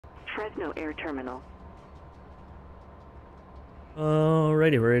Fresno Air Terminal.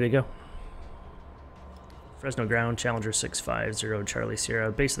 Alrighty, we're ready to go. Fresno ground, Challenger 650, Charlie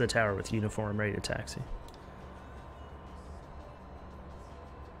Sierra, base of the tower with uniform, ready to taxi.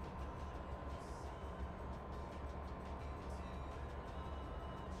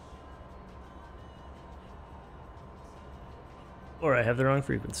 Or I have the wrong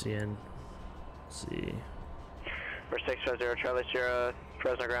frequency in. Let's see. For 650 Charlie Sierra,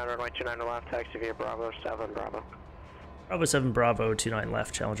 Fresno ground, runway 29 to left, taxi via Bravo 7 Bravo. Bravo 7 Bravo, 29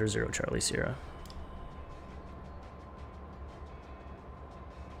 left, Challenger 0 Charlie Sierra.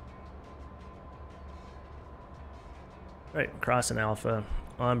 Right, crossing Alpha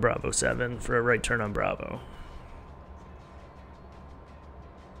on Bravo 7 for a right turn on Bravo.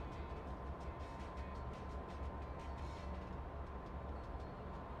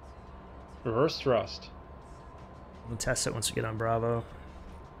 Reverse thrust. We'll test it once we get on Bravo.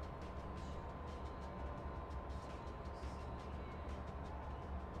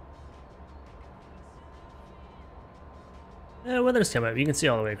 Yeah, weather's come up. You can see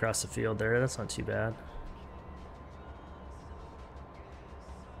all the way across the field there. That's not too bad.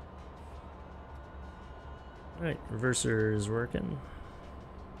 Alright, reverser is working.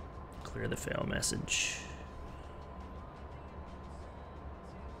 Clear the fail message.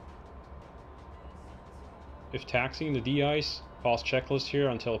 If taxiing the de-ice, pause checklist here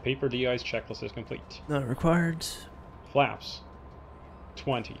until a paper de-ice checklist is complete. Not required. Flaps.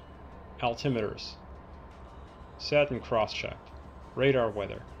 20. Altimeters. Set and cross-checked. Radar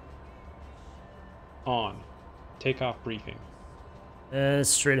weather. On. Takeoff briefing.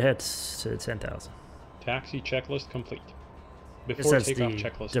 Straight ahead to 10,000. Taxi checklist complete. Before Before takeoff the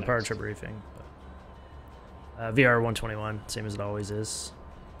checklist departure next. briefing. VR 121, same as it always is.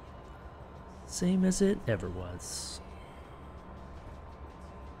 Same as it ever was.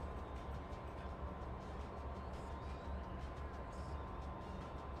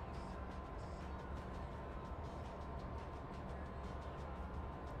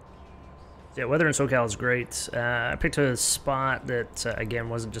 Yeah, weather in SoCal is great. I picked a spot that, again,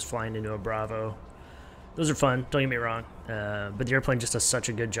 wasn't just flying into a Bravo. Those are fun, don't get me wrong. But the airplane just does such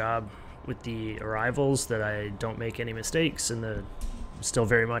a good job with the arrivals that I don't make any mistakes, and I'm still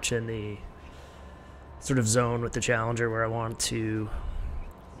very much in the sort of zone with the Challenger where I want to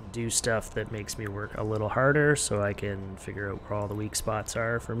do stuff that makes me work a little harder so I can figure out where all the weak spots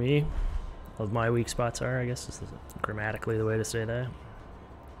are for me. Of my weak spots are, I guess is grammatically the way to say that.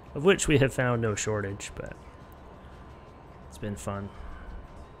 Of which we have found no shortage, but it's been fun.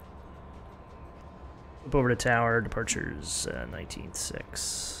 Up over to tower, departures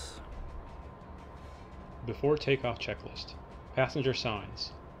 19.6. Before takeoff checklist. Passenger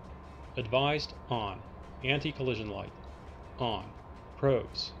signs. Advised on. Anti-collision light. On.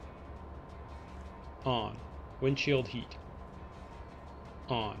 Pros. On. Windshield heat.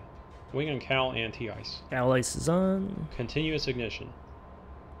 On. Wing and cowl anti-ice. Cowl ice is on. Continuous ignition.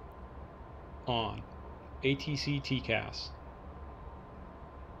 On. ATC TCAS.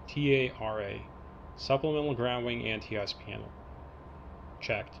 TARA. Supplemental ground wing anti-ice panel.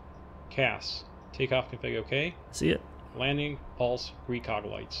 Checked. CAS. Takeoff config OK. See it. Landing, pulse, recog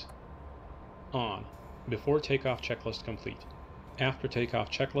lights. On. Before takeoff checklist complete. After takeoff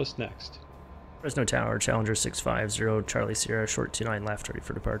checklist next. Fresno Tower, Challenger 650, Charlie Sierra, short 29 left, ready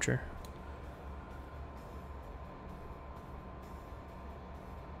for departure.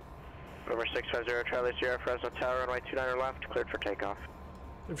 Over 650 Charlie Sierra, Fresno Tower, runway 29 left, cleared for takeoff.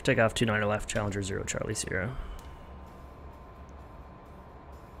 Clear for takeoff, 29 left, Challenger 0, Charlie Sierra.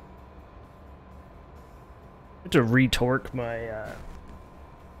 I have to retorque my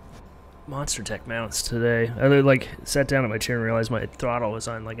Monster Tech mounts today. I like sat down at my chair and realized my throttle was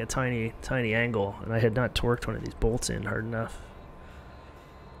on like a tiny angle, and I had not torqued one of these bolts in hard enough.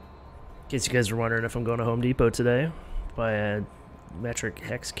 In case you guys are wondering if I'm going to Home Depot today, buy a metric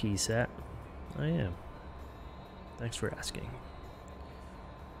hex key set. I am. Thanks for asking.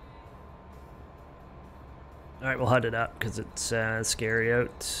 Alright, we'll HUD it up because it's scary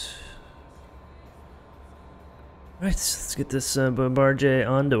out. Alright, let's get this Bombardier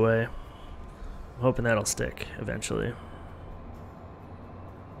on the way. I'm hoping that'll stick eventually.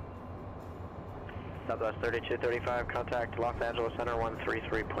 Southwest 3235, contact Los Angeles Center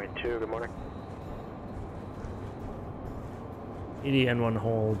 133.2. Good morning. EDN1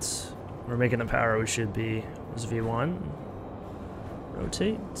 holds. We're making the power we should be. This is V1.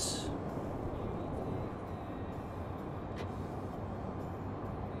 Rotate.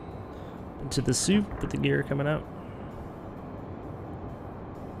 Into the soup with the gear coming out.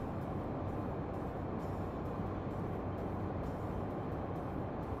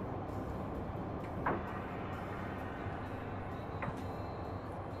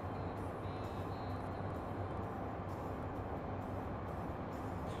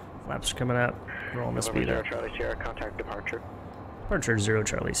 Flaps are coming up. Rolling the speed up. Charlie Sierra, contact departure. Departure 0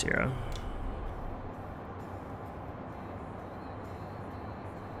 Charlie Sierra.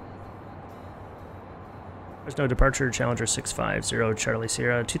 There's no departure. Challenger 650 Charlie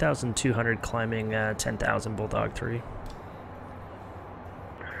Sierra. 2,200 climbing 10,000 Bulldog 3.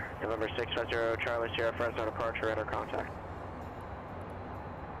 November 650 Charlie Sierra, Fresno departure, enter contact.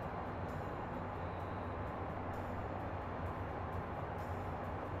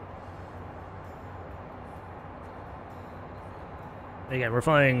 Again, we're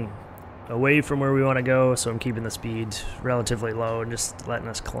flying away from where we want to go, so I'm keeping the speed relatively low and just letting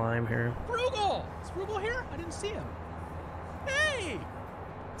us climb here. Frugal! Is Frugal here? I didn't see him. Hey!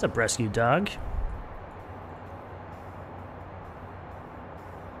 What's up, rescue dog?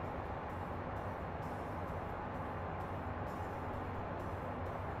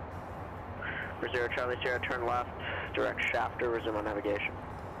 For 0 Charlie Sierra, turn left, direct shafter, resume on navigation.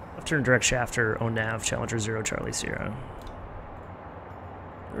 Left turn direct shafter, on nav, Challenger 0 Charlie Sierra.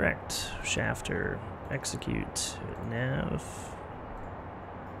 Direct shafter, execute, nav.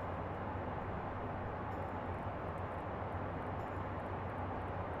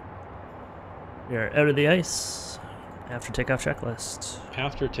 We are out of the ice. After takeoff checklist.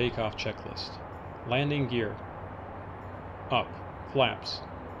 After takeoff checklist. Landing gear. Up. Flaps.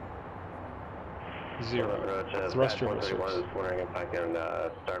 0. Thruster missiles. This morning if I can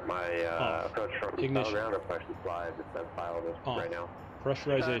start my approach from Ignition. battleground or if I should fly the file this On. right now.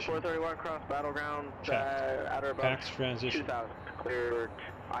 Pressurization. 431 cross battleground, outer above Pax transition. 2000. Cleared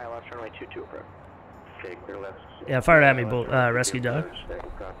ILS runway 22 approach. Okay, clear left. Yeah, fire at me, rescue dog.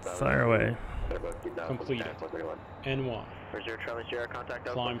 Fire away. Completed. N1. For 0 Charlie Sierra, contact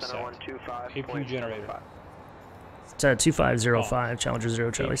Climb center set. 125. AP generator. It's 2505, Challenger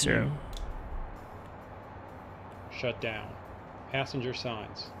 0 Charlie Sierra. Shut down. Passenger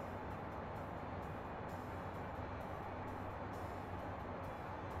signs.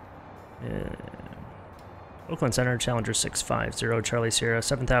 Oakland Center, Challenger 650 Charlie Sierra,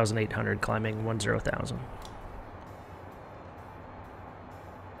 7,800 climbing 10,000.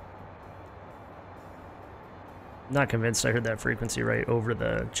 Not convinced I heard that frequency right over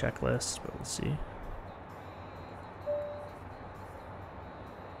the checklist, but we'll see.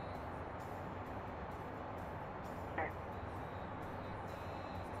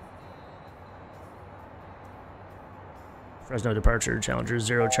 Fresno departure, Challenger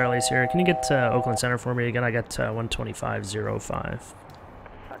 0 Charlie Sierra. Can you get Oakland Center for me again? I got 125.05.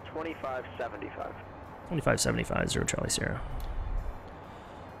 2575. 2575, 0 Charlie Sierra.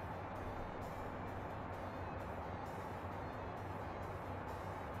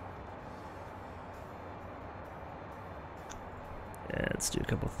 Yeah, let's do a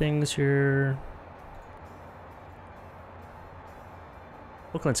couple things here.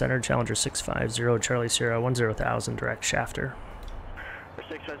 Oakland Center, Challenger 650, Charlie Sierra, 10,000, direct shafter. For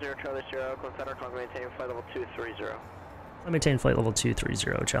 650 Charlie Sierra, Oakland Center, climb maintain flight level 230. I maintain flight level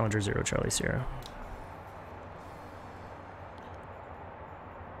 230, Challenger 0 Charlie Sierra.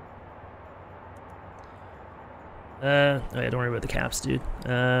 Oh yeah, don't worry about the caps, dude.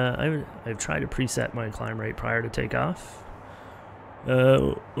 I've tried to preset my climb rate prior to takeoff.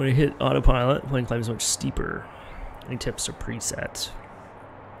 When I hit autopilot, plane climbs much steeper. Any tips to preset?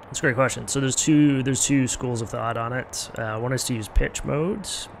 That's a great question. So there's two schools of thought on it. One is to use pitch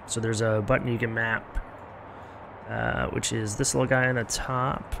modes. So there's a button you can map, which is this little guy on the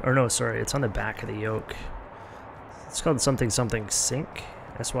top. Or no, sorry, it's on the back of the yoke. It's called something sync.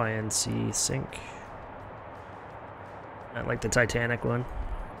 SYNC sync. Not like the Titanic one.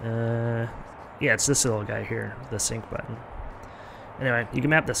 Yeah, it's this little guy here, the sync button. Anyway, you can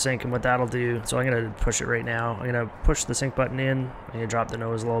map the sync, and what that'll do, so I'm going to push it right now. I'm going to push the sync button in. I'm going to drop the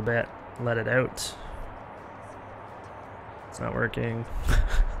nose a little bit, let it out. It's not working.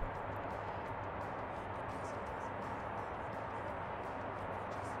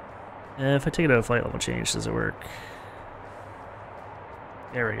 If I take it out of flight level change, does it work?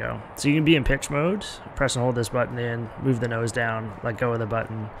 There we go. So you can be in pitch mode, press and hold this button in, move the nose down, let go of the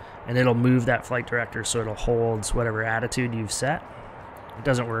button, and it'll move that flight director so it'll hold whatever attitude you've set. It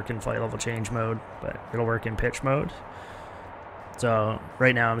doesn't work in flight level change mode, but it'll work in pitch mode. So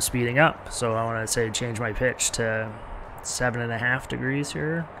right now I'm speeding up, so I want to say change my pitch to 7.5 degrees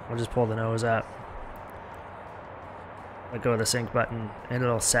here. I'll just pull the nose up, let go of the sync button, and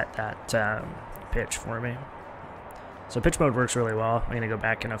it'll set that pitch for me. So pitch mode works really well. I'm going to go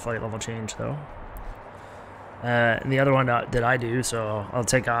back in a flight level change though. And the other one that I do, so I'll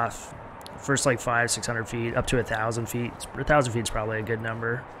take off first like 500-600 feet up to 1,000 feet. 1,000 feet is probably a good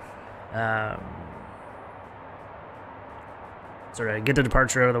number. sort of get the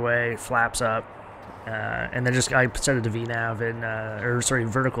departure out of the way, flaps up, and then just I set it to VNAV and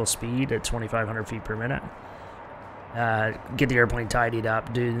vertical speed at 2,500 feet per minute. Get the airplane tidied up.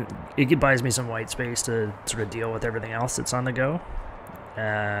 It buys me some white space to sort of deal with everything else that's on the go.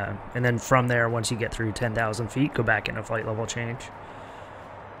 And then from there, once you get through 10,000 feet, go back into flight level change.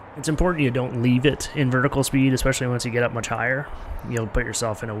 It's important you don't leave it in vertical speed, especially once you get up much higher. You'll put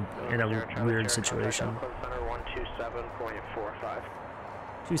yourself in a weird situation.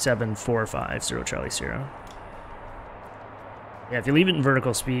 2745, 0 Charlie Sierra. Yeah, if you leave it in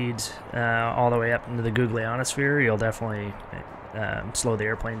vertical speed all the way up into the googly ionosphere, you'll definitely slow the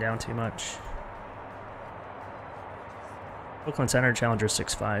airplane down too much. Oakland Center, Challenger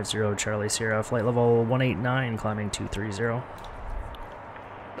 650, Charlie Sierra, flight level 189, climbing 230.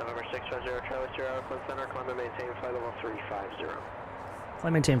 November 650, Charlie Sierra, Oakland Center, climb and maintain flight level 350.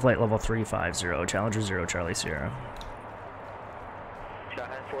 Climb maintain flight level 350, Challenger 0, Charlie Sierra.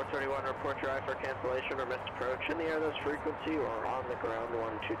 Skyline 431, report your eye for cancellation or missed approach in the air this frequency or on the ground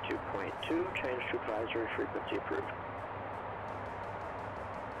 122.2, change to advisory frequency approved.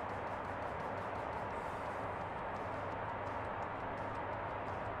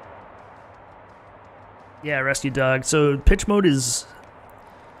 Yeah, rescue dog. So pitch mode is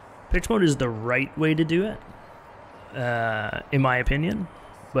the right way to do it, in my opinion.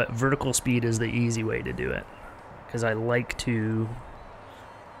 But vertical speed is the easy way to do it, because I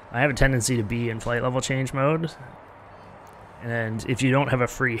have a tendency to be in flight level change mode, and if you don't have a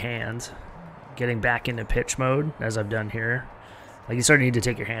free hand, getting back into pitch mode, as I've done here, like you sort of need to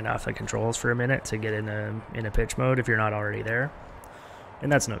take your hand off the controls for a minute to get in a pitch mode if you're not already there,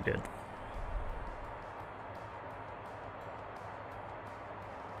 and that's no good.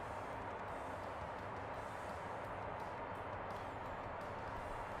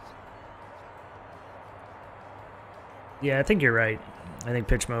 Yeah, I think you're right. I think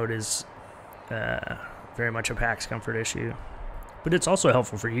pitch mode is very much a PAX comfort issue. But it's also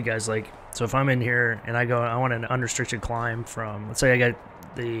helpful for you guys. Like, so if I'm in here and I want an unrestricted climb from, let's say I got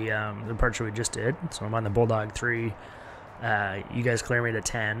the departure we just did, so I'm on the Bulldog 3, you guys clear me to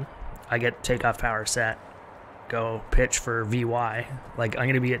 10, I get takeoff power set, go pitch for VY, like I'm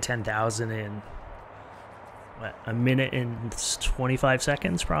going to be at 10,000 in, a minute and 25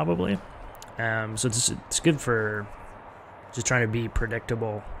 seconds probably. So it's good for just trying to be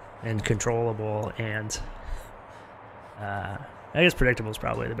predictable and controllable, and I guess predictable is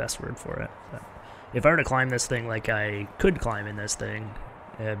probably the best word for it. But if I were to climb this thing like I could climb in this thing,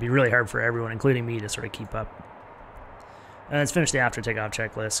 it'd be really hard for everyone, including me, to sort of keep up. And let's finish the after takeoff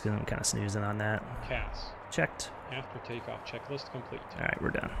checklist, because I'm kind of snoozing on that. CAS. Checked. After takeoff checklist complete. All right, we're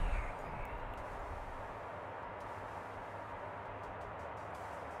done.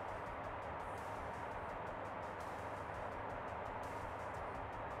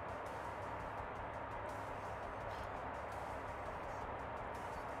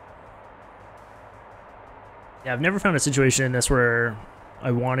 Yeah, I've never found a situation in this where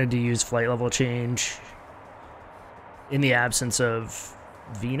I wanted to use flight level change in the absence of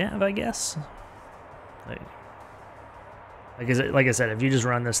VNAV, I guess. Like I said, if you just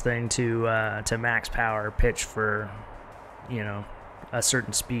run this thing to max power, pitch for, a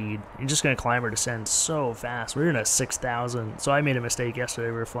certain speed, you're just gonna climb or descend so fast. We're in a 6,000. So I made a mistake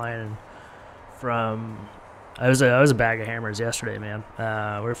yesterday. We were flying from. I was a bag of hammers yesterday, man.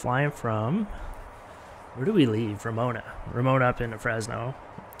 We were flying from. Where do we leave? Ramona up into Fresno,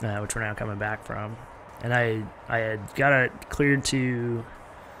 which we're now coming back from. And I had got it cleared to,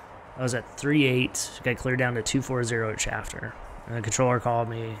 I was at 3.8, got cleared down to 240 at Shafter. And the controller called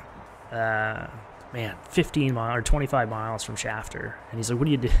me, 15 miles or 25 miles from Shafter. And he's like, what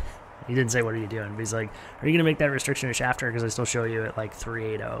do you do? He didn't say, what are you doing? But he's like, are you going to make that restriction to Shafter? Because I still show you at like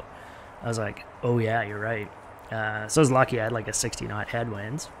 380. I was like, oh yeah, you're right. So I was lucky I had like a 60 knot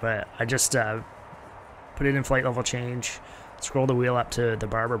headwinds, but I just, put it in flight level change, scrolled the wheel up to the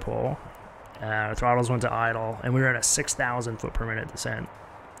barber pole, throttles went to idle, and we were at a 6,000 foot per minute descent.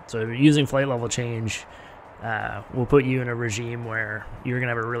 So using flight level change will put you in a regime where you're going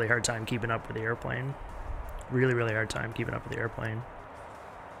to have a really hard time keeping up with the airplane. Really, really hard time keeping up with the airplane.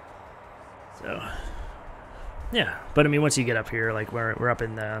 So, yeah. But, I mean, once you get up here, like, we're up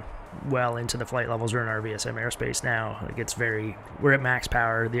in the, well into the flight levels. We're in our VSM airspace now. Like, we're at max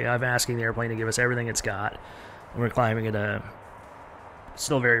power. I'm asking the airplane to give us everything it's got. And we're climbing at a,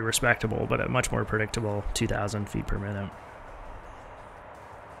 still very respectable, but a much more predictable 2,000 feet per minute.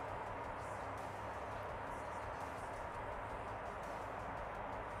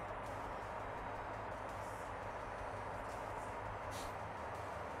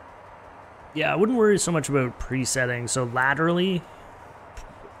 Yeah, I wouldn't worry so much about presetting. So laterally,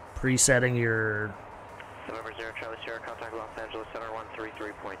 presetting your... November 0 Charlie Sierra, contact Los Angeles Center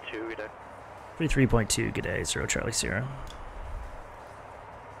 133.2, good day. 33.2, good day, 0 Charlie Sierra.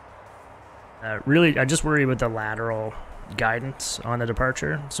 Really, I just worry about the lateral guidance on the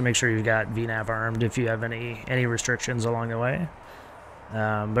departure, so make sure you've got VNAV armed if you have any restrictions along the way.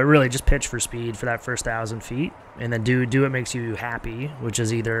 But really, just pitch for speed for that first 1,000 feet, and then do what makes you happy, which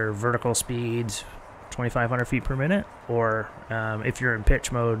is either vertical speed, 2,500 feet per minute, or if you're in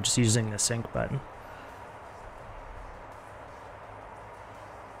pitch mode, just using the sync button.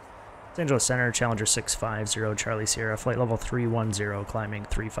 Los Angeles Center, Challenger 650, Charlie Sierra, flight level 310, climbing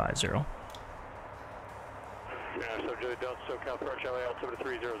 350. Yeah, so Julie Delta, SoCal, Pro Charlie, altimeter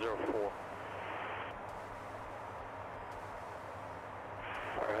 3004.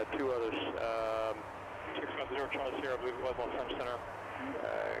 Alright, two others. 650 Charlie Sierra, I believe it was Los Angeles Center.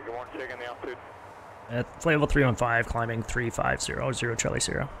 Good morning, taking the altitude. Flight level 315, climbing 350, 0 Charlie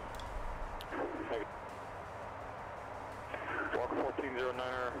Sierra. Walker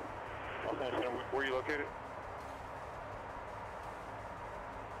 1409er, Los Angeles Center, where are you located?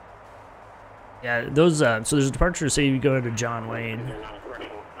 Yeah, those, so there's a departure, say you go to John Wayne.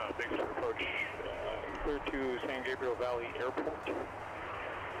 Thanks for approach. Clear to San Gabriel Valley Airport.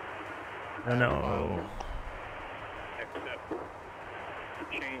 No. Except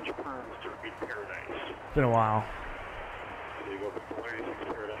change perms to repeat paradise. It's been a while. There you go, Victor 186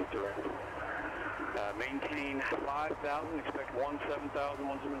 Paradise direct. Maintain 5,000, expect 17,000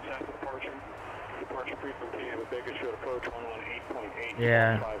 once I'm in south departure. Departure frequency of a Bakersfield approach 118.8.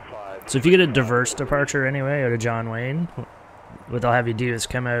 Yeah. 55. So if you get a diverse departure anyway, out of John Wayne, what they'll have you do is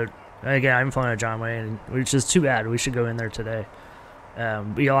come out. Again, I'm flying out of John Wayne, which is too bad. We should go in there today.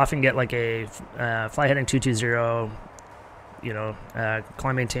 But you'll often get like a fly heading 220, you know,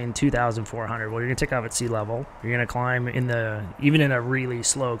 climb maintain 2,400. Well, you're gonna take off at sea level. You're gonna climb even in a really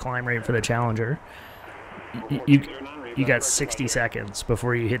slow climb rate for the Challenger. You got 60 seconds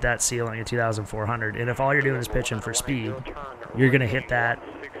before you hit that ceiling at 2,400. And if all you're doing is pitching for speed, you're gonna hit that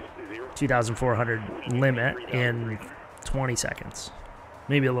 2,400 limit in 20 seconds.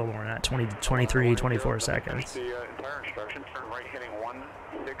 Maybe a little more than that, 20, 23, 24 seconds.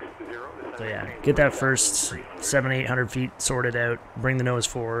 So yeah, get that first 700-800 feet sorted out, bring the nose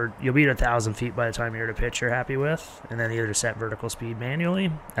forward. You'll be at 1,000 feet by the time you're at a pitch you're happy with, and then either set vertical speed manually.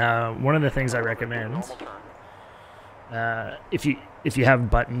 One of the things I recommend, if you have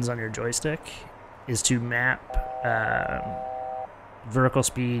buttons on your joystick, is to map vertical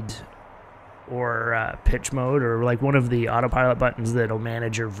speed or pitch mode, or like one of the autopilot buttons that'll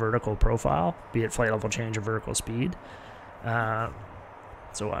manage your vertical profile, be it flight level change or vertical speed.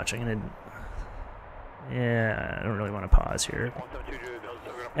 So watching it. Yeah, I don't really want to pause here.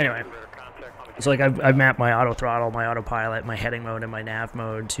 Anyway, so like I've mapped my auto throttle, my autopilot, my heading mode, and my nav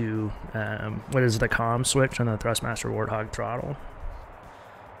mode to what is the comm switch on the Thrustmaster Warthog throttle.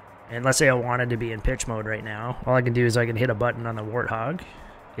 And let's say I wanted to be in pitch mode right now. All I can do is I can hit a button on the Warthog.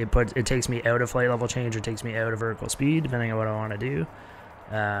 It takes me out of flight level change, or takes me out of vertical speed, depending on what I want to do.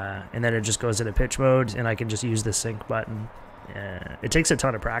 And then it just goes into pitch mode, and I can just use the sync button. It takes a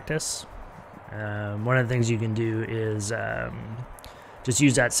ton of practice. One of the things you can do is just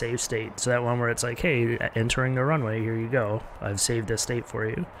use that save state. So that one where it's like, hey, entering the runway, here you go. I've saved this state for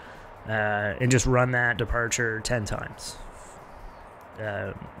you. And just run that departure 10 times.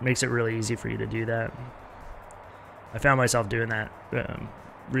 Makes it really easy for you to do that. I found myself doing that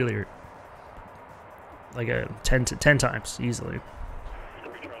really like 10 times easily.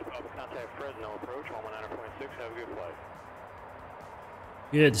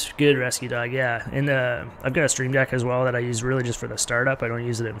 Good rescue dog, yeah. And I've got a Stream Deck as well that I use really just for the startup. I don't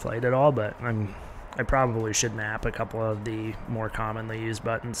use it in flight at all, but I probably should map a couple of the more commonly used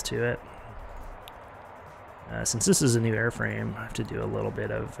buttons to it. Since this is a new airframe, I have to do a little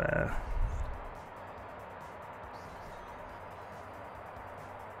bit of there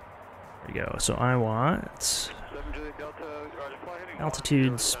we go. So I want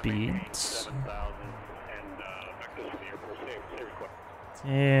altitude, speeds.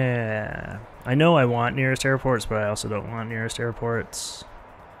 Yeah, I know I want nearest airports, but I also don't want nearest airports.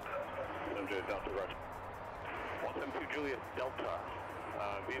 172 Juliet Delta.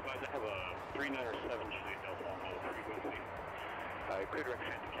 Be advised I have a 39 or 7 Juliet Delta on the frequency. Clear direct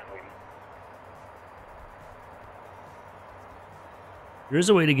Santa Catalina. There is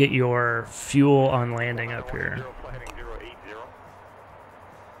a way to get your fuel on landing up here. Heading 080.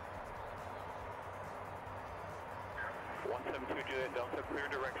 172 Juliet Delta, clear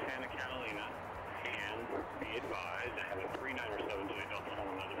direct Santa Catalina, and be advised I have a 39 or 7 Juliet Delta on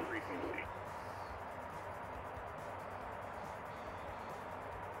another frequency.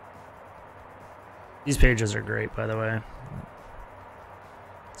 These pages are great, by the way.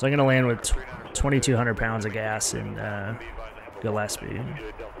 So I'm gonna land with 2,200 pounds of gas in Gillespie.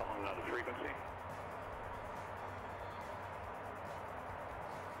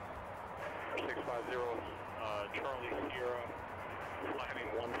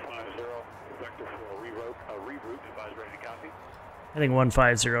 I think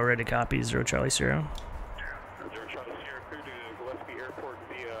 150 ready to copy, 0 Charlie Sierra. 0 Charlie Sierra, clear to Gillespie Airport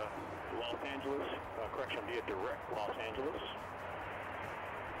via Los Angeles, correction, via direct Los Angeles,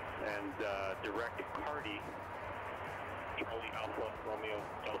 and direct Cardi, Charlie Alpha Romeo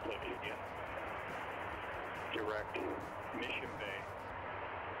Delta India, direct Mission Bay,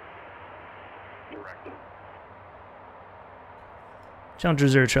 direct. Challenger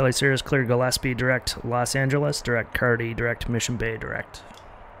 0 Charlie Sierra is clear Gillespie, direct Los Angeles, direct Cardi, direct Mission Bay, direct.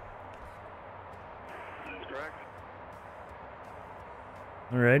 That's correct.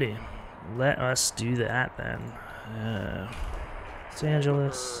 Alrighty, let us do that then. Los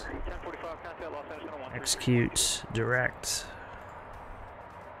Angeles, execute, direct,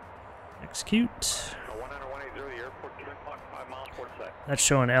 execute. That's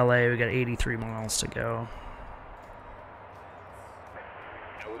showing LA, we got 83 miles to go.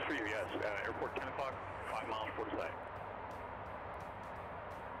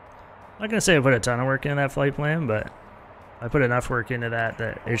 I'm not gonna say I put a ton of work into that flight plan, but I put enough work into that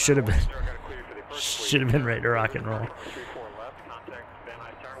it should have been ready to rock and roll.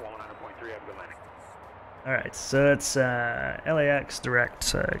 All right, so it's LAX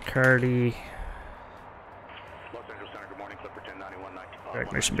direct Cardi,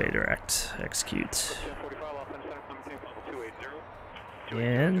 direct Mission Bay direct, execute,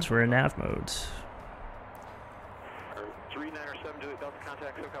 and we're in nav mode.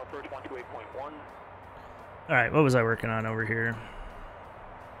 Alright, what was I working on over here?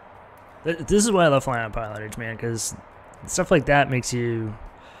 This is why I love flying on PilotEdge, man, because stuff like that makes you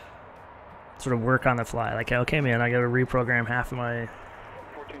sort of work on the fly. Like, okay, man, I got to reprogram half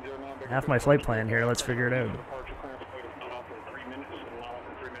my flight plan here. Let's figure it out.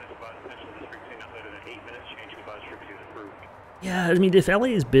 Yeah, I mean, if LA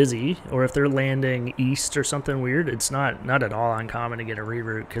is busy, or if they're landing east or something weird, it's not at all uncommon to get a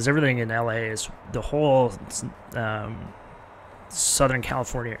reroute, because everything in LA is, the whole Southern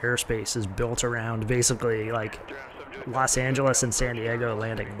California airspace is built around basically like Los Angeles and San Diego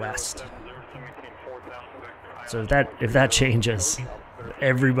landing west. So if that changes,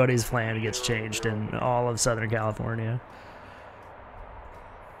 everybody's plan gets changed in all of Southern California.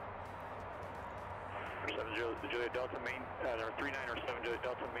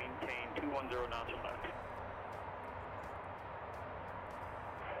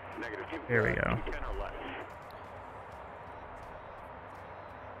 Here we go.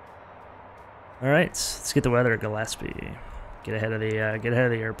 All right, let's get the weather at Gillespie. Get ahead of the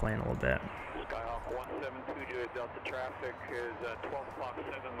airplane a little bit. Skyhawk 172 Juliet Delta traffic is 12 o'clock,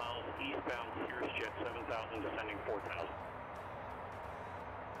 7 miles eastbound, Cirrus Jet 7000 descending 4000.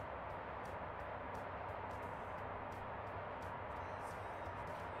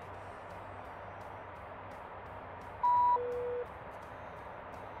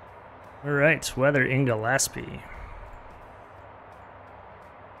 Alright, weather in Gillespie.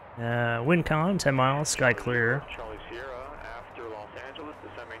 Wind calm, 10 miles, sky clear. Charlie Sierra, after Los Angeles,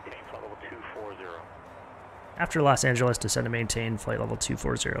 descend maintain flight level 240. After Los Angeles, descend to maintain flight level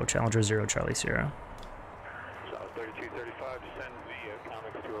 240, Challenger 0 Charlie Sierra. South 3235, descend via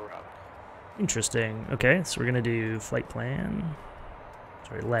Comics to a route. Interesting. Okay, so we're going to do flight plan.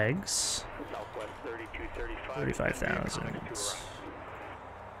 Sorry, legs. Southwest 3235. 35,000.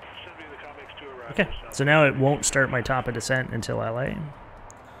 Okay, so now it won't start my top of descent until LA.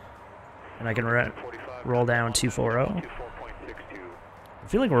 And I can roll down 240. I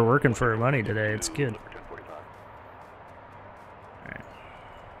feel like we're working for our money today. It's good. Alright.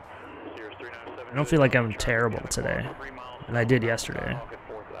 I don't feel like I'm terrible today. And I did yesterday.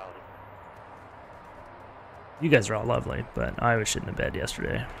 You guys are all lovely, but I was shitting the bed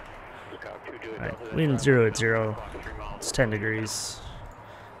yesterday. Alright, wind 0 at 0. It's 10 degrees.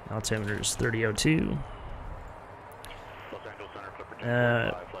 Altimeter is 3002.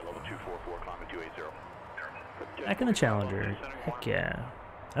 Back in the Challenger. Heck yeah.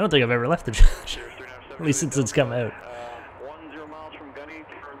 I don't think I've ever left the Challenger. At least since it's come out. 10 miles from Gunny,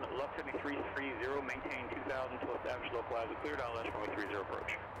 turn left heading 330, maintain 2000 to establish localizer, cleared out last runway 30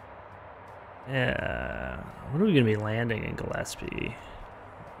 approach. Yeah. When are we going to be landing in Gillespie?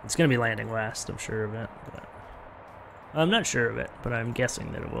 It's going to be landing west, I'm sure of it. But I'm not sure of it, but I'm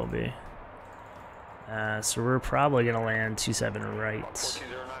guessing that it will be. So we're probably going to land 27 right.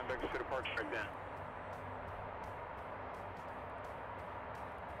 1409, back to departure, check down.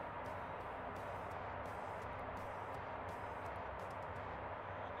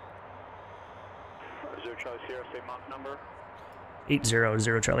 Zero Charlie Sierra, say Mach number.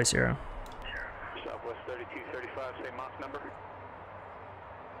 800 Charlie Sierra. Southwest 3235, say Mach number.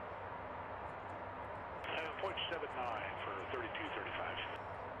 7.79 for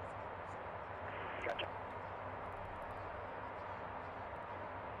 3235. Gotcha.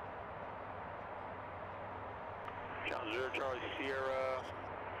 John Zero Charlie Sierra.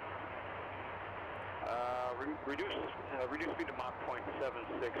 Reduce speed to Mach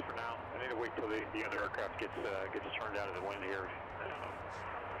 0.76 for now. I need to wait till the other aircraft gets turned out of the wind here.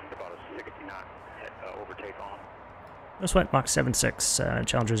 About a 60 knot overtake on. No sweat, Mach 76,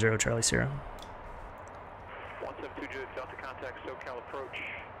 Challenger 0 Charlie Sierra. 172 Juliet Delta contact, SoCal approach,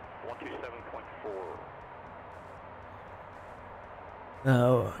 127.4.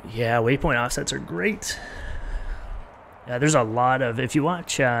 Oh, yeah, waypoint offsets are great. Yeah, there's a lot of, if you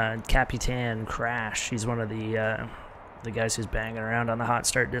watch Capitan Crash, he's one of the guys who's banging around on the Hot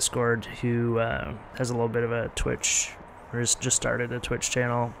Start Discord, who has a little bit of a Twitch, or has just started a Twitch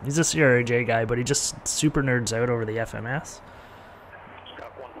channel. He's a CRAJ guy, but he just super nerds out over the FMS.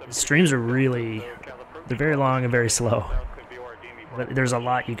 His streams are really, they're very long and very slow, but there's a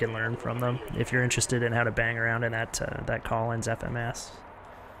lot you can learn from them if you're interested in how to bang around in that Collins FMS.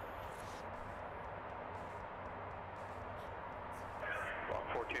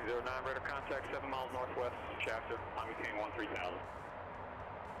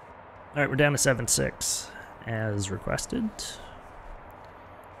 Alright, we're down to 7.6 as requested.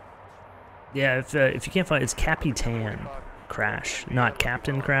 Yeah, if you can't find, it's Capitan Crash, not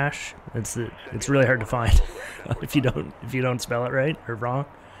Captain Crash. It's really hard to find if you don't spell it right or wrong.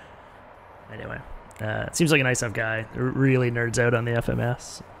 Anyway, seems like a nice enough guy. Really nerds out on the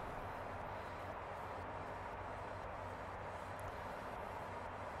FMS.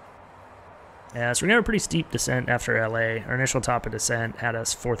 Yeah, so we're going to have a pretty steep descent after LA. Our initial top of descent had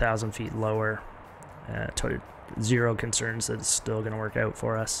us 4,000 feet lower. Zero concerns that it's still going to work out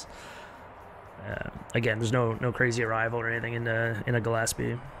for us. Again, there's no crazy arrival or anything in a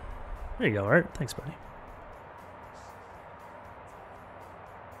Gillespie. There you go, Art. Thanks, buddy.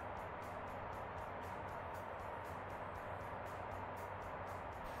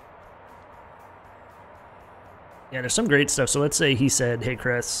 Yeah, there's some great stuff. So let's say he said, "Hey,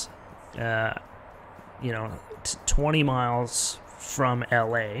 Chris, you know, 20 miles from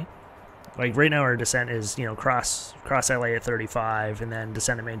LA." Like right now our descent is, you know, cross LA at 35 and then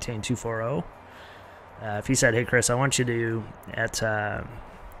descend and maintain 240. If he said, "Hey Chris, I want you to at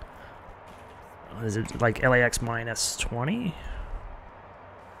is it like LAX minus 20?"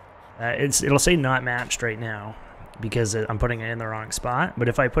 It'll say not matched right now because I'm putting it in the wrong spot. But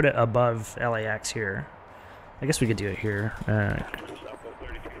if I put it above LAX here, I guess we could do it here.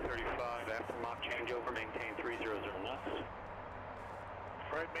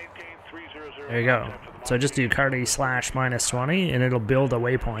 There you go. So just do Cardi / minus 20 and it'll build a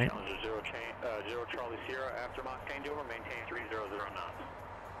waypoint.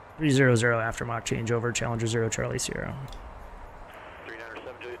 300 after Mach changeover, Challenger 0 Charlie Sierra.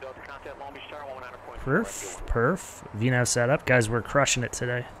 Perf. VNAV setup. Guys, we're crushing it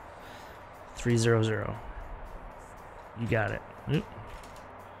today. 300. You got it. Oop.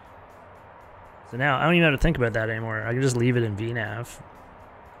 So now I don't even have to think about that anymore. I can just leave it in VNAV.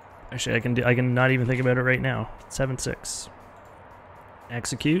 Actually, I can not even think about it right now. 7.6.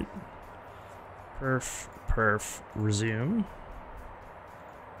 Execute. Perf. Resume.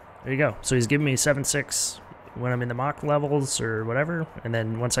 There you go. So he's giving me 7.6 when I'm in the Mach levels or whatever, and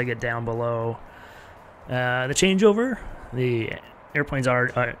then once I get down below the changeover, the airplanes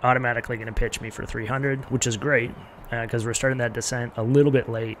are automatically going to pitch me for 300, which is great because we're starting that descent a little bit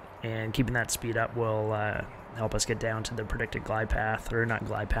late, and keeping that speed up will help us get down to the predicted glide path, or not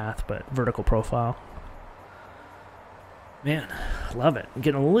glide path, but vertical profile. Man, love it. I'm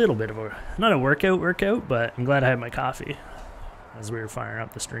getting a little bit of a, not a workout, but I'm glad I had my coffee as we were firing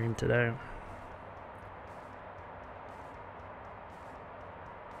up the stream today.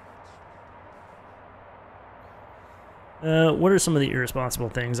 What are some of the irresponsible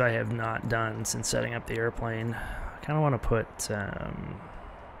things I have not done since setting up the airplane? I kind of want to put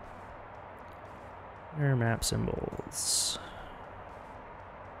air map symbols.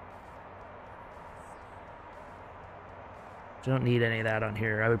 Don't need any of that on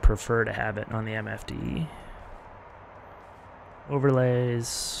here. I would prefer to have it on the MFD.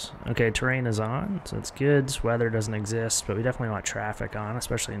 Overlays. Okay, terrain is on, so it's good. Weather doesn't exist, but we definitely want traffic on,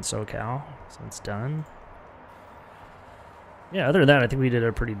 especially in SoCal, so it's done. Yeah, other than that, I think we did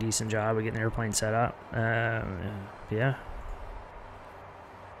a pretty decent job of getting the airplane set up. Yeah.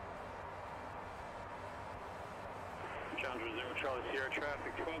 John Challenger 0 Charlie Sierra,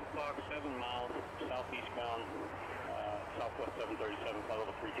 traffic 12 o'clock, 7 miles, southeastbound, southwest 737, flight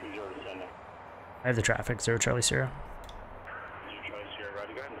level 320 descending. I have the traffic, 0 Charlie Sierra. 0 Charlie Sierra, right,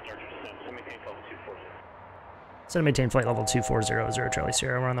 go ahead and start your descent. Send maintain level 240. Set and maintain flight level 240, 0 Charlie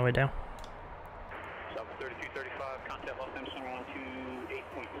Sierra. We're on the way down. Southwest 3235, contact Los Angeles Center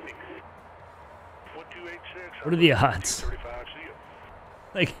 128.6. 1286. What are the odds? 35, see you.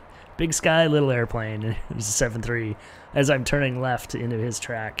 Like, big sky, little airplane. It was a 7-3. As I'm turning left into his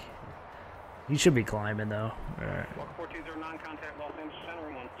track. He should be climbing, though. All right. Walker 4209, contact Los Angeles Center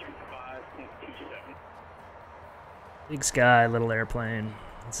 125.27. Big sky, little airplane.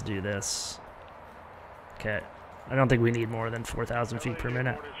 Let's do this. Okay. I don't think we need more than 4,000 feet per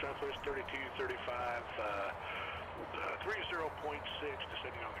minute. Southwest 3235, 30.6,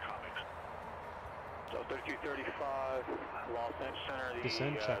 descending on the comics. So 3235, Los Angeles Center, the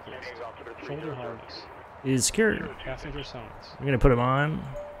Descent checklist. Shoulder harness. Is secured. Passenger signs. I'm going to put him on.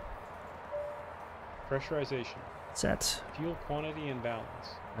 Pressurization. Set. Fuel quantity and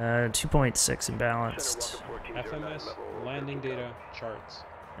balance. 2.6 imbalanced. FMS landing data charts.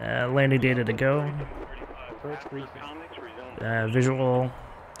 Landing data to go. Approach briefing. Visual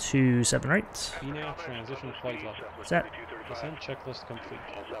 27 right. VNAV transition flight level. Set. Descent checklist complete.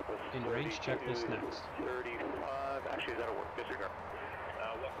 In range checklist next. 35, actually that'll work, disregard.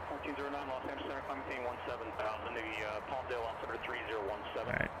 Walker 1409, Los Angeles Center, climb maintain 17,000, the Palmdale altimeter 3017.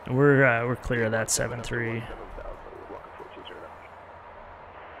 Alright, we're clear of that 7-3. 0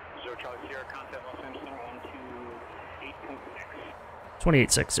 Charlie Sierra, contact Los Angeles Center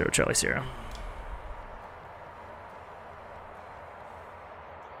 128.6. 28.6, 0 Charlie Sierra.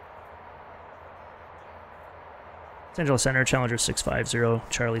 Los Angeles Center, Challenger 650,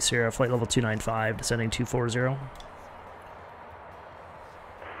 Charlie Sierra, flight level 295, descending 240.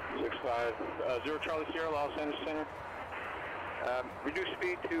 0 Charlie Sierra, Los Angeles Center. Reduce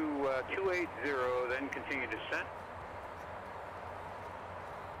speed to 280, then continue descent.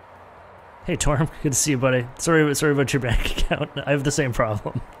 Hey Torm, good to see you, buddy. Sorry about your bank account. I have the same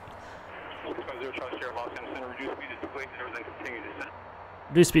problem. 0 Charlie Sierra, Los Angeles Center. Reduce speed to 280, then continue descent.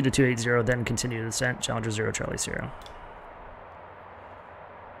 Reduce speed to 280, then continue descent. Challenger 0 Charlie Sierra.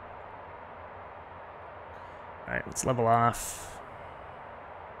 Alright, let's level off.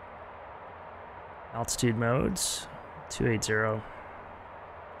 Altitude modes, 280.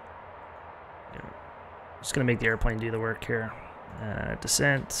 Just gonna make the airplane do the work here.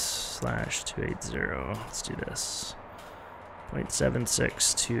 Descent /280. Let's do this.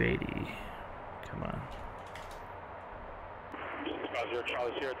 0.76, 280. Come on. 650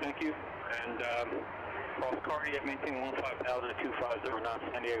 Charlie Sierra, thank you. And cross cardiac, maintain 15,000 at 250 knots,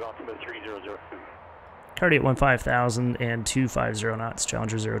 San Diego altimeter 3002. Cardiac 15,000 and 250 knots.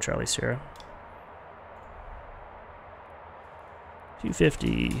 Challenger 0 Charlie Sierra.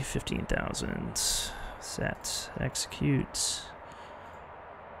 250, 15,000. Set. Execute.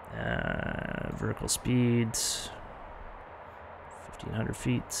 Vertical speeds. 1,500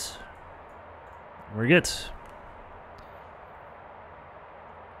 feet. We're good.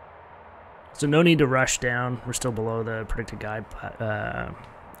 So no need to rush down. We're still below the predicted guide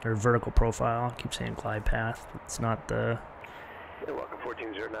or vertical profile. I keep saying glide path. It's not the. Yeah, welcome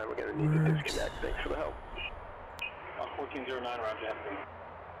 1409. We're going to need to disconnect. Thanks for the help. 1409, roger.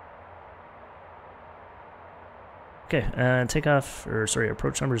 Okay, takeoff, or sorry,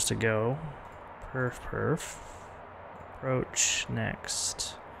 approach numbers to go. Perf. Approach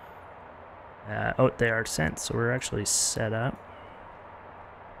next. Oh, they are sent, so we're actually set up.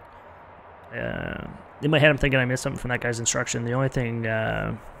 In my head, I'm thinking I missed something from that guy's instruction. The only thing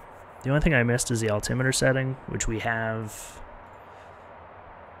I missed is the altimeter setting, which we have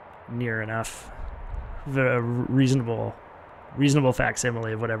near enough. A reasonable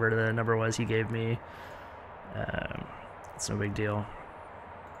facsimile of whatever the number was he gave me. It's no big deal.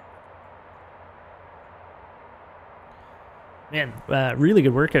 Man, really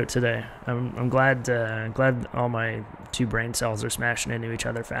good workout today. I'm glad all my two brain cells are smashing into each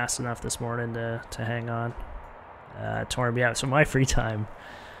other fast enough this morning to hang on. Torm, yeah. So my free time,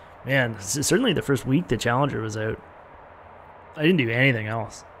 man, certainly the first week the Challenger was out, I didn't do anything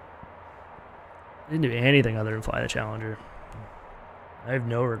else. I didn't do anything other than fly the Challenger. I have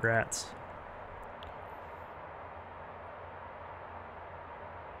no regrets.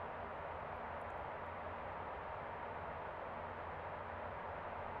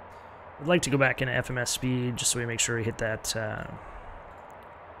 I'd like to go back into FMS speed just so we make sure we hit that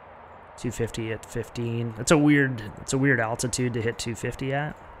 250 at 15. It's a weird altitude to hit 250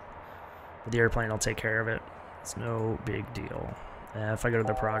 at, but the airplane will take care of it. It's no big deal. If I go to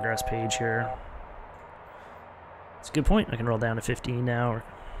the progress page here, It's a good point. I can roll down to 15 now.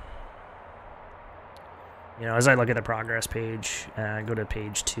 You know, as I look at the progress page, go to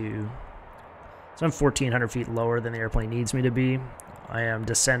page 2. So I'm 1,400 feet lower than the airplane needs me to be. I am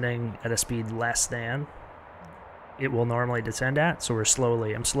descending at a speed less than it will normally descend at, so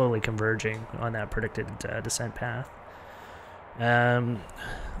I'm slowly converging on that predicted descent path.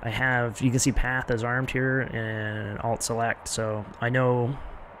 I have, you can see path is armed here and alt select, so I know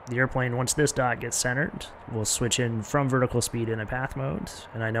the airplane, once this dot gets centered, will switch in from vertical speed into path mode,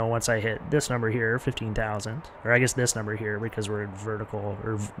 and I know once I hit this number here, 15,000, or I guess this number here because we're in vertical,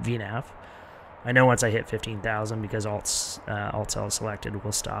 or VNAV, I know once I hit 15,000 because alt cell selected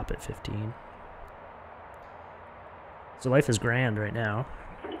will stop at 15. So life is grand right now.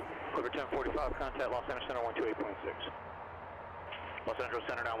 Clipper 1045, contact Los Angeles Center 128.6. Los Angeles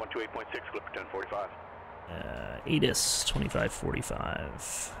Center now 128.6, Clipper 1045. ATIS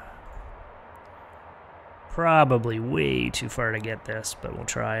 2545. Probably way too far to get this, but we'll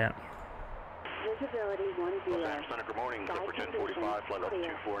try it. Visibility 10. Los Angeles Center, good morning. Clipper 1045, flight level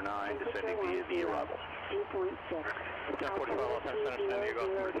 249, descending via arrival. 2.6. 1045, Los Angeles Center, San Diego,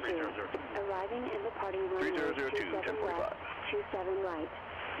 3002. Arriving and departing runway 3002, 1045. 27 right.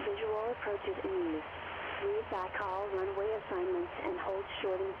 Visual approaches in use. Read backhaul runway assignments and hold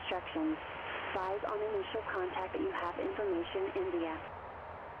short instructions. Advise on initial contact that you have information, India.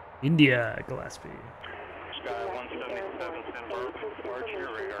 India, Gillespie. Sky 177, Sandberg, departure,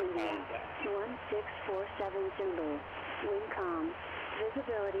 radar contact. 1647 Zulu. Wind calm.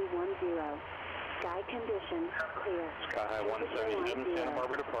 Visibility 10. Sky condition clear. Sky high 177, Santa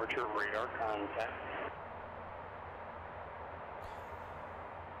Barbara departure, radar contact.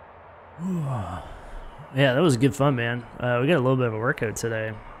 Yeah, that was good fun, man. We got a little bit of a workout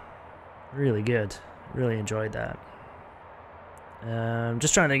today. Really good. Really enjoyed that.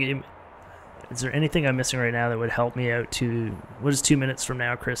 Just trying to get... Is there anything I'm missing right now that would help me out to... What does 2 minutes from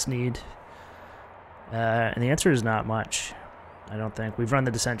now Chris need? And the answer is not much. I don't think. We've run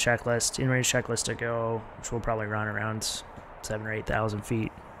the descent checklist, in-range checklist to go, which we'll probably run around 7,000 or 8,000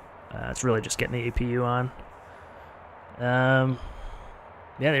 feet. It's really just getting the APU on.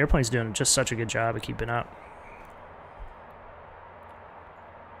 Yeah, the airplane's doing just such a good job of keeping up.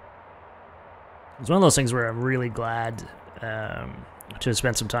 It's one of those things where I'm really glad to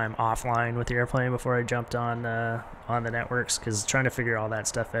spend some time offline with the airplane before I jumped on the networks, because trying to figure all that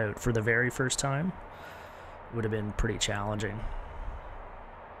stuff out for the very first time would have been pretty challenging.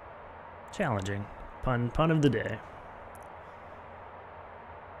 Challenging. Pun of the day.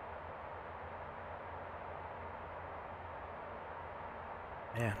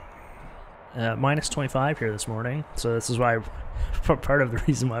 Yeah. Minus 25 here this morning, so this is why part of the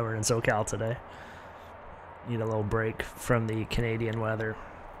reason why we're in SoCal today. Need a little break from the Canadian weather.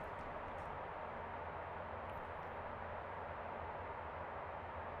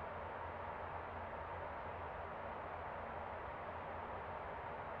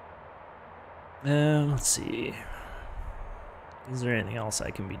 Let's see. Is there anything else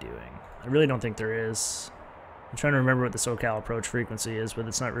I can be doing? I really don't think there is. I'm trying to remember what the SoCal approach frequency is, but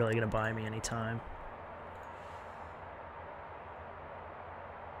it's not really going to buy me any time.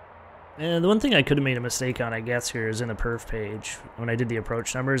 And the one thing I could have made a mistake on, I guess, here is in the perf page. When I did the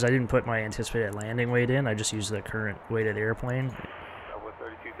approach numbers, I didn't put my anticipated landing weight in. I just used the current weight of the airplane.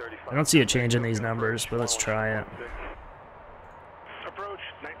 I don't see it changing these numbers, but let's try it. Approach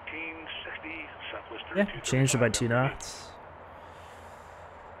 1960, Southwest Yeah, changed it by 2 knots.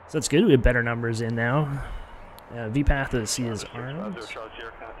 So that's good. We have better numbers in now. VPath of C is armed.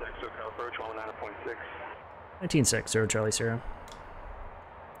 19.6, 0 Charlie Sierra.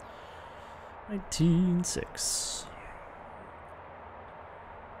 19.6.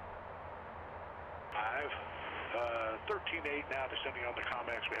 13.8 now, descending on the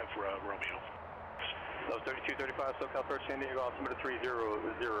COMAX we have for Romeo. So 3235, SoCal approach San Diego, altimeter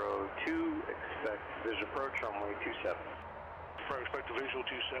 3002, expect visual approach, runway 27. Expect the visual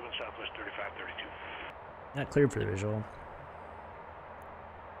 27, Southwest 3532. Not cleared for the visual.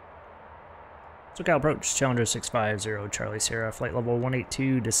 SoCal approach, Challenger 650, Charlie Sierra, flight level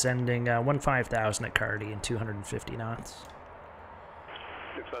 182, descending 15,000 at Cardi and 250 knots.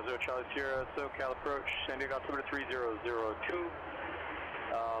 650, Charlie Sierra, SoCal approach, San Diego, altimeter 3002.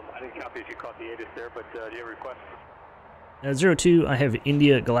 I didn't copy if you caught the ATIS there, but do you have a request? 02, I have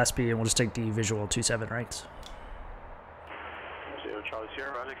India, Gillespie, and we'll just take the visual 27 right. 0 Charlie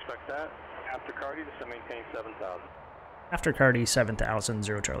Sierra, I'd expect that. After Cardi, just to maintain 7,000. After Cardi, 7,000,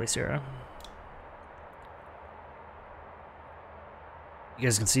 0 Charlie Sierra. You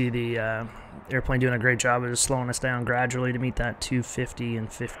guys can see the airplane doing a great job of just slowing us down gradually to meet that 250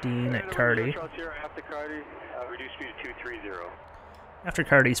 and 15 at Cardi. Charlie Sierra, after Cardi, reduce speed to 230. After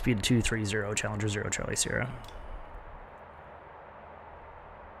Cardi, speed 230, Challenger 0, Charlie Sierra.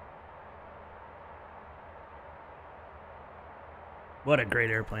 What a great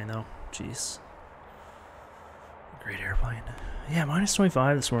airplane, though. Jeez. Great airplane. Yeah, minus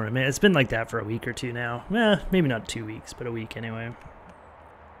 25 this morning. Man, it's been like that for a week or two now. Maybe not 2 weeks, but a week anyway.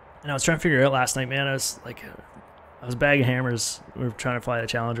 And I was trying to figure it out last night, man. I was bagging hammers. We were trying to fly the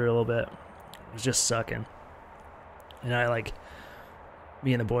Challenger a little bit. It was just sucking. And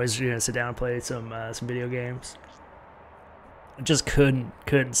me and the boys were gonna sit down and play some video games. I just couldn't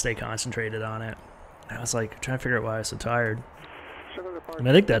stay concentrated on it. I was like trying to figure out why I was so tired. And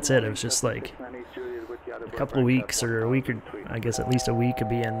I think that's it. It was just like a couple of weeks or a week, or I guess at least a week of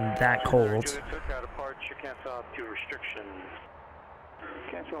being that cold.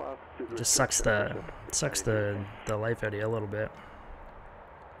 It just sucks the life out of you a little bit.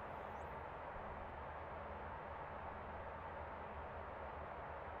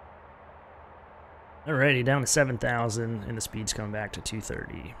 Alrighty, down to 7,000, and the speed's coming back to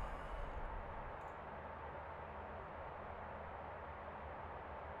 230.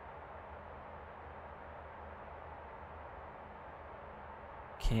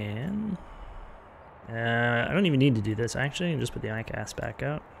 I don't even need to do this actually, and just put the ICAS back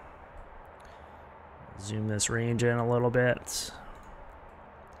up. Zoom this range in a little bit.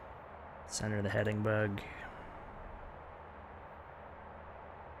 Center the heading bug.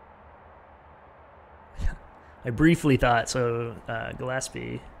 I briefly thought, so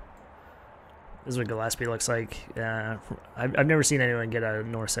Gillespie, this is what Gillespie looks like. I've never seen anyone get a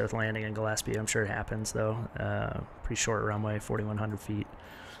north-south landing in Gillespie. I'm sure it happens though. Pretty short runway, 4,100 feet.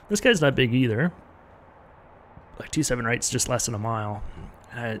 This guy's not big either. Like 27 right's just less than a mile.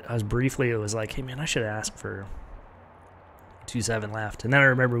 It was like, hey man, I should have asked for 27 left. And then I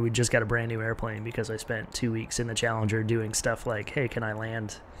remember we just got a brand new airplane because I spent 2 weeks in the Challenger doing stuff like, hey, can I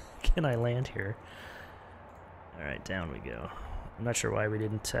land here? All right, down we go. I'm not sure why we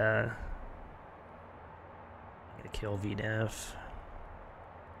didn't get a kill VNAV.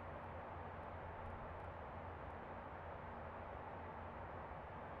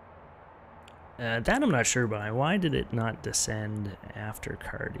 That I'm not sure by. Why did it not descend after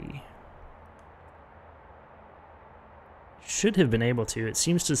Cardi? Should have been able to. It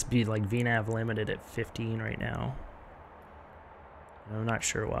seems to be like VNAV limited at 15 right now. I'm not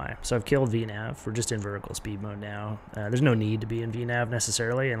sure why. So I've killed VNAV. We're just in vertical speed mode now. There's no need to be in VNAV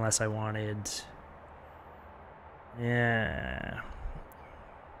necessarily unless I wanted... Yeah.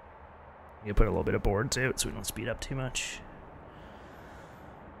 You put a little bit of boards out so we don't speed up too much.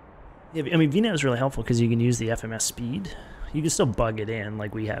 Yeah, I mean, VNAV is really helpful because you can use the FMS speed. You can still bug it in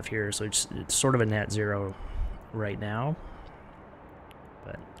like we have here, so it's sort of a net zero right now.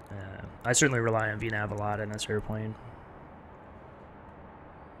 But I certainly rely on VNAV a lot in this airplane.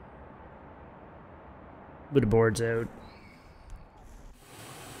 Put the boards out.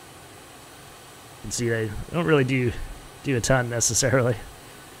 You can see they don't really do a ton necessarily.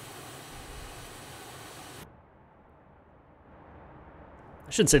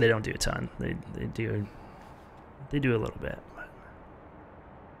 I shouldn't say they don't do a ton. They do a little bit.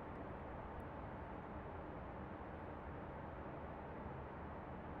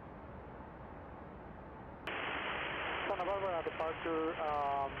 Santa Barbara departure,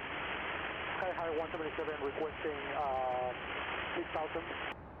 High 177 requesting 6,000.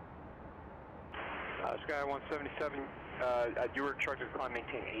 Sky 177, you were charged to climb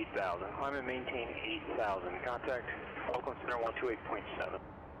maintain 8,000. Climb and maintain 8,000. Contact Oakland Center 128.7.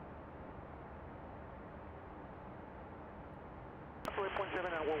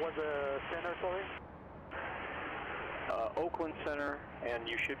 128.7, and what was the center, sorry? Oakland Center, and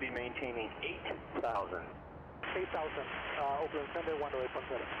you should be maintaining 8,000. 8,000, Oakland Center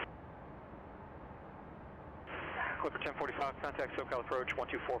 108.7. Clipper 1045, contact SoCal approach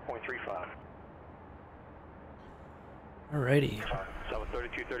 124.35. Alrighty. South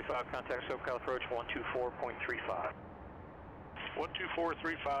 3235, contact SoCal approach 124.35.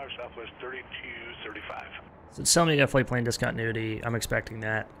 12435, Southwest 3235. So it's telling me I got flight plan discontinuity. I'm expecting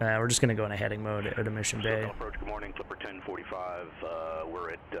that. We're just going to go in a heading mode out of Mission Bay. SoCal approach, good morning. Clipper 1045.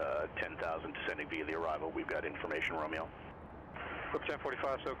 We're at 10,000 descending via the arrival. We've got information, Romeo. Clipper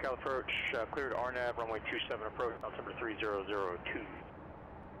 1045, SoCal approach, cleared RNAV, runway 27 approach, altimeter 3002.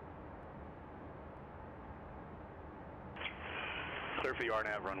 Clear for the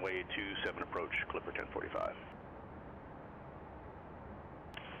RNAV, runway 27 approach, Clipper 1045.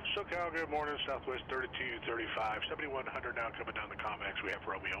 SoCal, good morning, Southwest 3235, 7100 now coming down the Comex. We have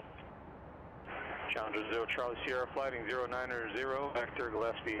Romeo. Challenger 0 Charlie Sierra, flighting 090, Vector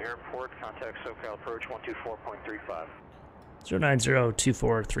Gillespie Airport, contact SoCal approach 124.35.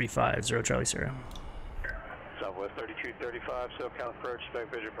 0902435, 0 Charlie Sierra. Southwest 3235, SoCal approach,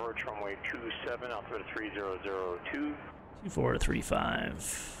 spec vision approach runway 27, altimeter 3002.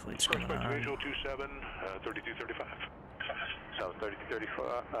 2435. What's going on? Visual 27, 3235. South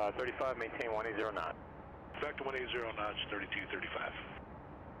 3235, maintain 180 knots. Back to 180 knots, 3235.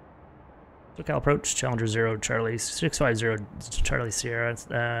 SoCal approach, Challenger 0 Charlie 650 Charlie Sierra,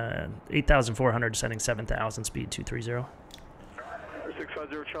 8,400 descending 7,000, speed 230.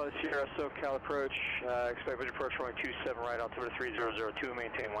 650 Charlie Sierra, SoCal approach, expect vision approach runway 27 right, altimeter 3002,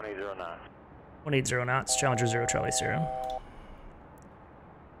 maintain 180 knots. 180 knots, Challenger 0 Charlie Sierra.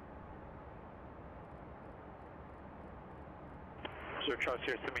 Zero Charlie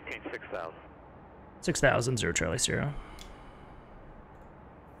Sierra, still maintain 6,000. 6,000, 0 Charlie Sierra.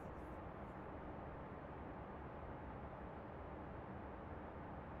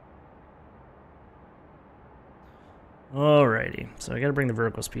 Alrighty, so I gotta bring the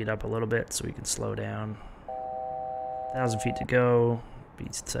vertical speed up a little bit so we can slow down. 1,000 feet to go,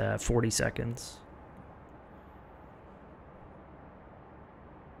 beats 40 seconds.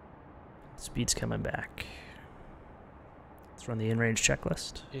 Speed's coming back. Let's run the in-range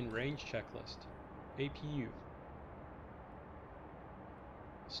checklist. In-range checklist. APU.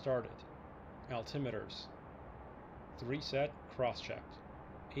 Started. Altimeters. 3 set, cross-checked.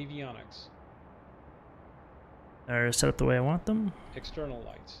 Avionics. Are set up the way I want them. External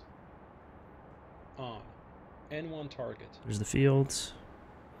lights. On. N1 target. There's the fields.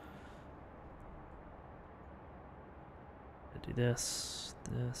 I do this,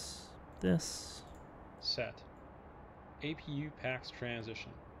 this. Set. APU PAX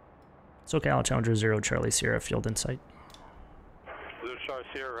transition. SoCal Challenger 0 Charlie Sierra, field in sight. 0 Charlie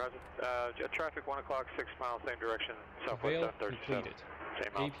Sierra, traffic 1 o'clock, 6 miles, same direction, southwest Veil 37. completed.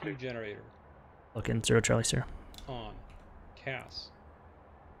 Same APU altitude. generator. Looking, 0 Charlie Sierra. On. CAS.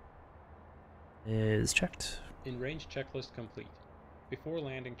 Is checked. In-range checklist complete. Before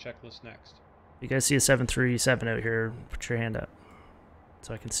landing checklist next. You guys see a 737 out here, put your hand up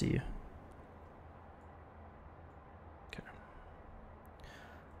so I can see you. Okay.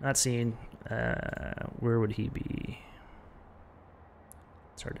 Not seen. Where would he be?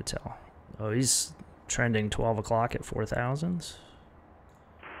 It's hard to tell. Oh, he's trending 12 o'clock at 4,000.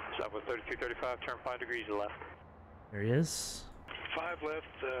 Southwest 3235, turn 5 degrees left. There he is. 5 left,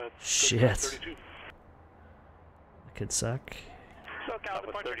 Shit. 32. That could suck. SoCal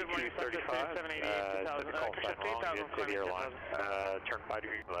departure, good morning, 3235, call sign wrong, Mid City Airline, turn 5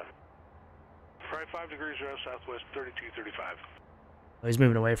 degrees left. Right 5 degrees left, southwest 3235. Oh, he's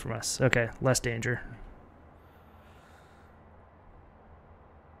moving away from us. Okay, less danger.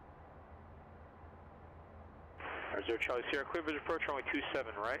 Zero Charlie Sierra, clear visual approach runway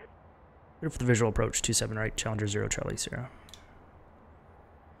 27 right. Clear for the visual approach, 27 right, Challenger 0 Charlie Sierra.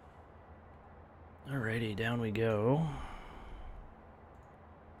 Alrighty, down we go.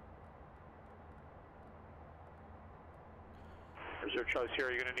 Zero Charlie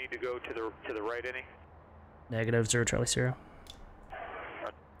Sierra, you're going to need to go to the right any? Negative, 0 Charlie Sierra.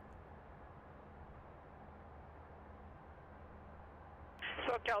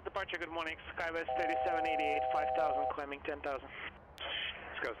 SoCal departure, good morning. Skywest 3788, 5,000, climbing 10,000.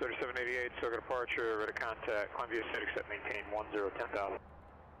 Skywest 3788, SoCal departure, ready to contact. Columbia City, accept, maintain 1010,000.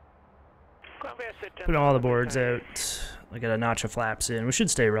 Put all the boards out. I got a notch of flaps in. We should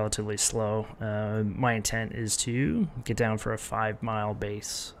stay relatively slow. My intent is to get down for a 5-mile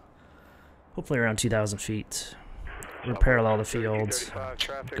base. Hopefully around 2,000 feet. We're parallel the field.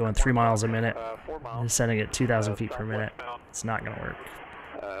 Going 3 miles a minute. Descending at 2,000 feet per minute. It's not going to work.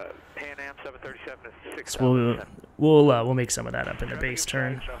 Pan Am 737 is 6,000. So we'll make some of that up in the base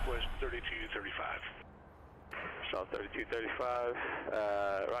turn. Southwest 3235. South 3235.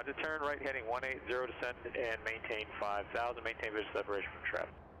 Roger, turn right heading 180, descend and maintain 5,000. Maintain visual separation from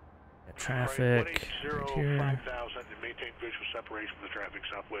traffic. Traffic. Right, 180, Right 5,000 and maintain visual separation from the traffic,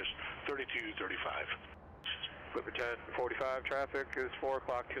 southwest 3235. Clipper 1045, traffic is 4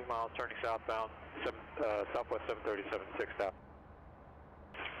 o'clock, 2 miles, turning southbound, southwest 737, 6,000.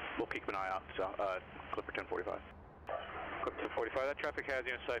 We'll keep an eye out, so, Clipper 1045. Clipper 1045, that traffic has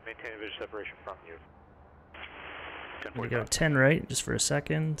you in sight, maintain visual separation from you. We go 10 right, just for a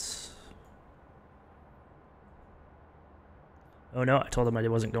second. Oh no, I told him I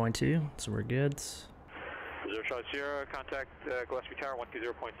wasn't going to, so we're good. 0 Charlie Sierra, contact Gillespie Tower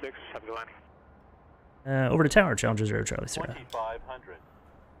 120.6, have a good landing. Over to tower, Challenger 0 Charlie Sierra. 2500.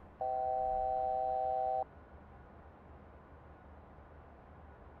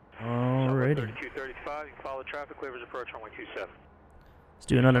 Alrighty. Alrighty. 3235, you can follow traffic, clears approach runway 27. Let's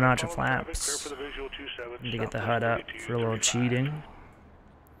do another notch of Follow the traffic, clear flaps. for the visual 27. Need to get the Southwest HUD up 32, for a little 35. cheating.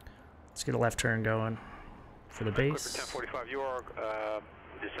 Let's get a left turn going for the Clipper base. 1045, you are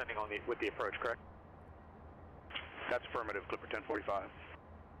descending on with the approach, correct? That's affirmative, Clipper 1045.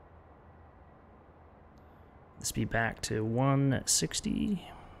 Speed back to 160.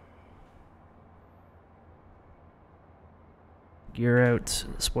 Gear out.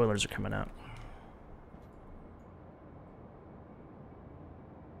 The spoilers are coming out.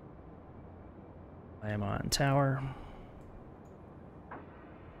 I am on tower.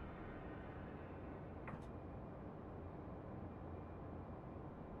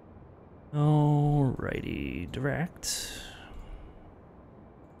 Alrighty, direct.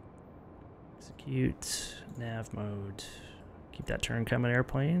 Execute, nav mode. Keep that turn coming,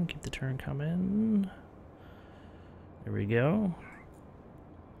 airplane. Keep the turn coming. There we go.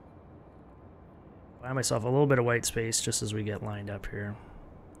 Buy myself a little bit of white space just as we get lined up here.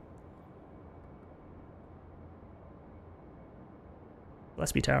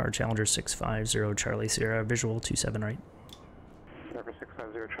 Gillespie Tower, Challenger 650, Charlie Sierra, visual 27 right. Number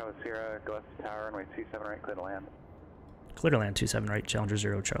 650, Charlie Sierra, Gillespie Tower, runway 27 right, clear to land. Clear to land 27 right, Challenger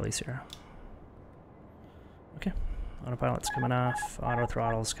 0, Charlie Sierra. Okay, autopilot's coming off, auto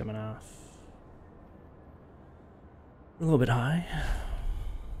throttle's coming off. A little bit high.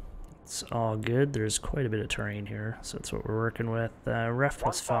 It's all good. There's quite a bit of terrain here, so that's what we're working with. Ref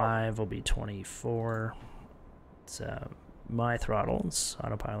plus 5 will be 24. It's my throttles,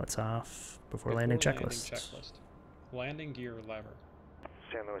 autopilot's off before landing checklist. Landing gear lever.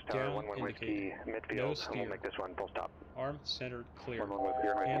 San Luis Tower, Down 11 whiskey, indicator. midfield, No and steer. we'll make this one full stop. Arm centered clear. 11 whiskey,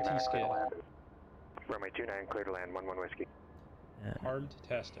 runway 29, clear Anti-skid. to land. Runway 29, clear to land, 11 whiskey. Armed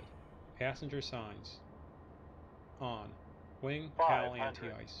tested. Passenger signs. On. Wing, PAL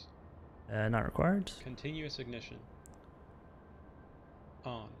anti-ice. Not required. Continuous ignition.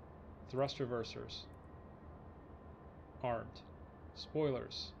 On. Thrust reversers. Armed.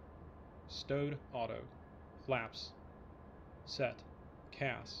 Spoilers. Stowed auto. Flaps. Set.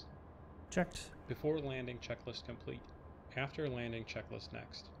 CAS. Checked. Before landing checklist complete. After landing checklist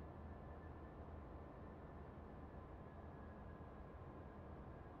next.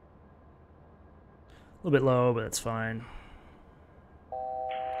 A little bit low, but it's fine.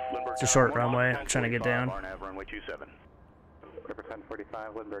 It's a short runway. I'm trying to get down. RNAV runway 27. Clipper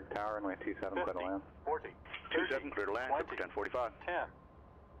 1045, Lindbergh Tower, runway 27, clear to land. 40. 27, clear to land, Clipper 1045.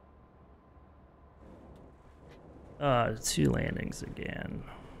 10. 2 landings again.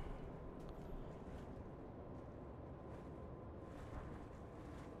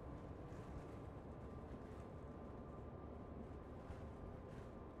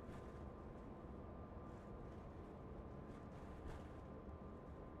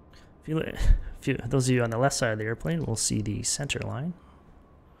 Those of you on the left side of the airplane will see the center line.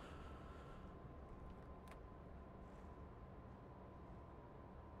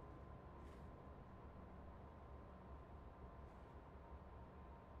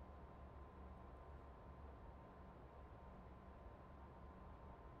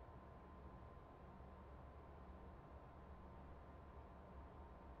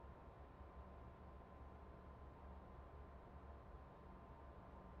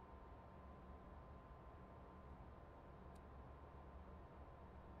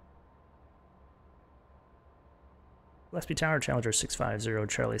 Gillespie Tower, Challenger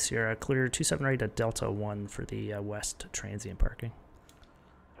 650, Charlie Sierra, clear 27 right at Delta 1 for the west transient parking.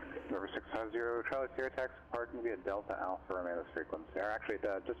 Number 650, Charlie Sierra, taxi parking via Delta Alpha, remain this frequency. Or actually,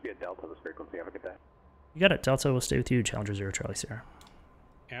 just via Delta this frequency. Have a good day. You got it. Delta will stay with you, Challenger 0, Charlie Sierra.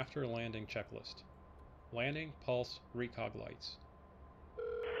 After landing checklist. Landing pulse recog lights.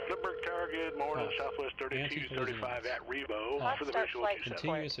 Lindbergh Tower, good morning. Off. Southwest 3235 at Rebo Off. for the Start visual flight 27.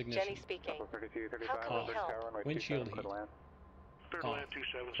 Continuous support. ignition. Jenny speaking. Southwest 3235, How can we Lindbergh help? Tower, runway Windshield 27, clear to heat. land. Clear to land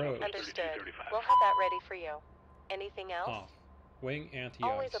 27, Pros. Southwest Understood. 3235. We'll have that ready for you. Anything else? Off. Wing anti-ice.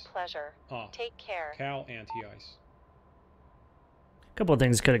 Always a pleasure. Off. Take care. Cal anti-ice. A couple of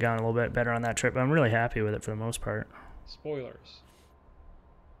things could have gone a little bit better on that trip, but I'm really happy with it for the most part. Spoilers.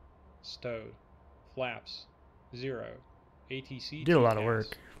 Stowed. Flaps. 0. ATC. Did a lot of TCAS.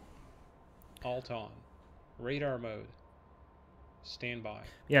 work. Alt on. Radar mode. Standby.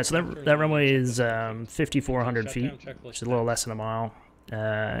 Yeah, so that runway is 5,400 feet, which is a little less than a mile.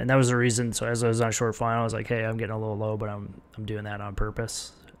 And that was the reason. So as I was on a short flight, I was like, "Hey, I'm getting a little low, but I'm doing that on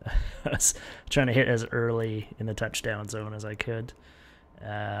purpose." I was trying to hit as early in the touchdown zone as I could.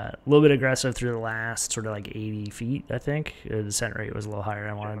 A little bit aggressive through the last sort of like 80 feet, I think. The descent rate was a little higher than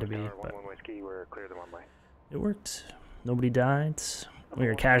I wanted it to be, but Whiskey, we're clear the runway. it worked. Nobody died. We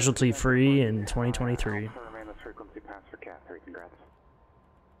are casualty free in 2023. Remain this frequency pass for KFAT. Congrats.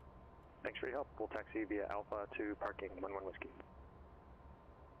 Thanks for your help. We'll taxi via Alpha to parking 11 Whiskey.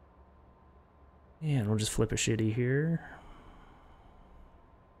 And we'll just flip a shitty here.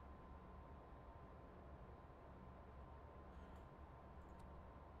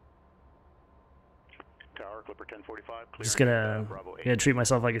 Tower, Clipper 1045. Just gonna treat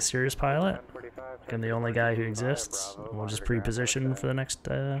myself like a serious pilot. I'm the only guy who exists. We'll just pre-position for the next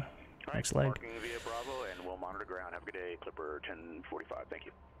next leg. Parking via Bravo, and we'll monitor ground. Have a good day, Clipper 1045. Thank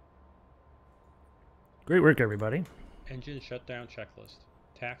you. Great work, everybody. Engine shutdown checklist.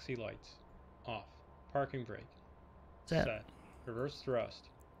 Taxi lights. Off. Parking brake. Set. Set. Reverse thrust.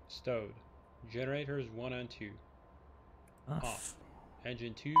 Stowed. Generators 1 and 2. Off.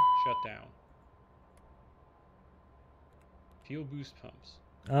 Engine 2 shut down. Fuel boost pumps.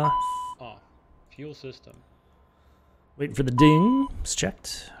 Off. Off. Fuel system. Waiting for the ding. It's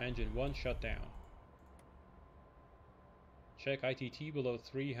checked. Engine 1 shut down. Check ITT below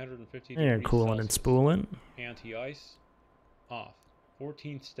 350 There, degrees cooling Celsius. and spooling. Anti-ice. Off.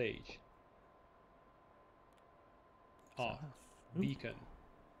 14th stage. Off. Beacon.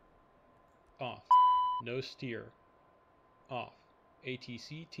 Off. No steer. Off.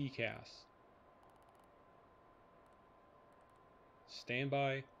 ATC TCAS.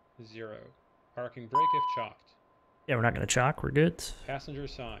 Standby 0. Parking brake if chalked. Yeah, we're not gonna chalk. We're good. Passenger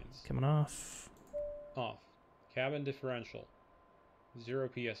signs. Coming off. Off. Cabin differential. 0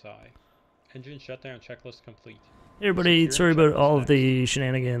 PSI. Engine shutdown checklist complete. Hey everybody, sorry about all of next. the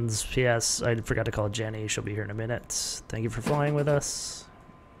shenanigans. P.S. I forgot to call Jenny. She'll be here in a minute. Thank you for flying with us.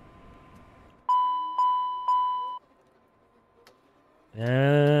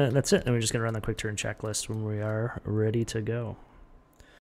 That's it. And we're just gonna run the quick turn checklist when we are ready to go.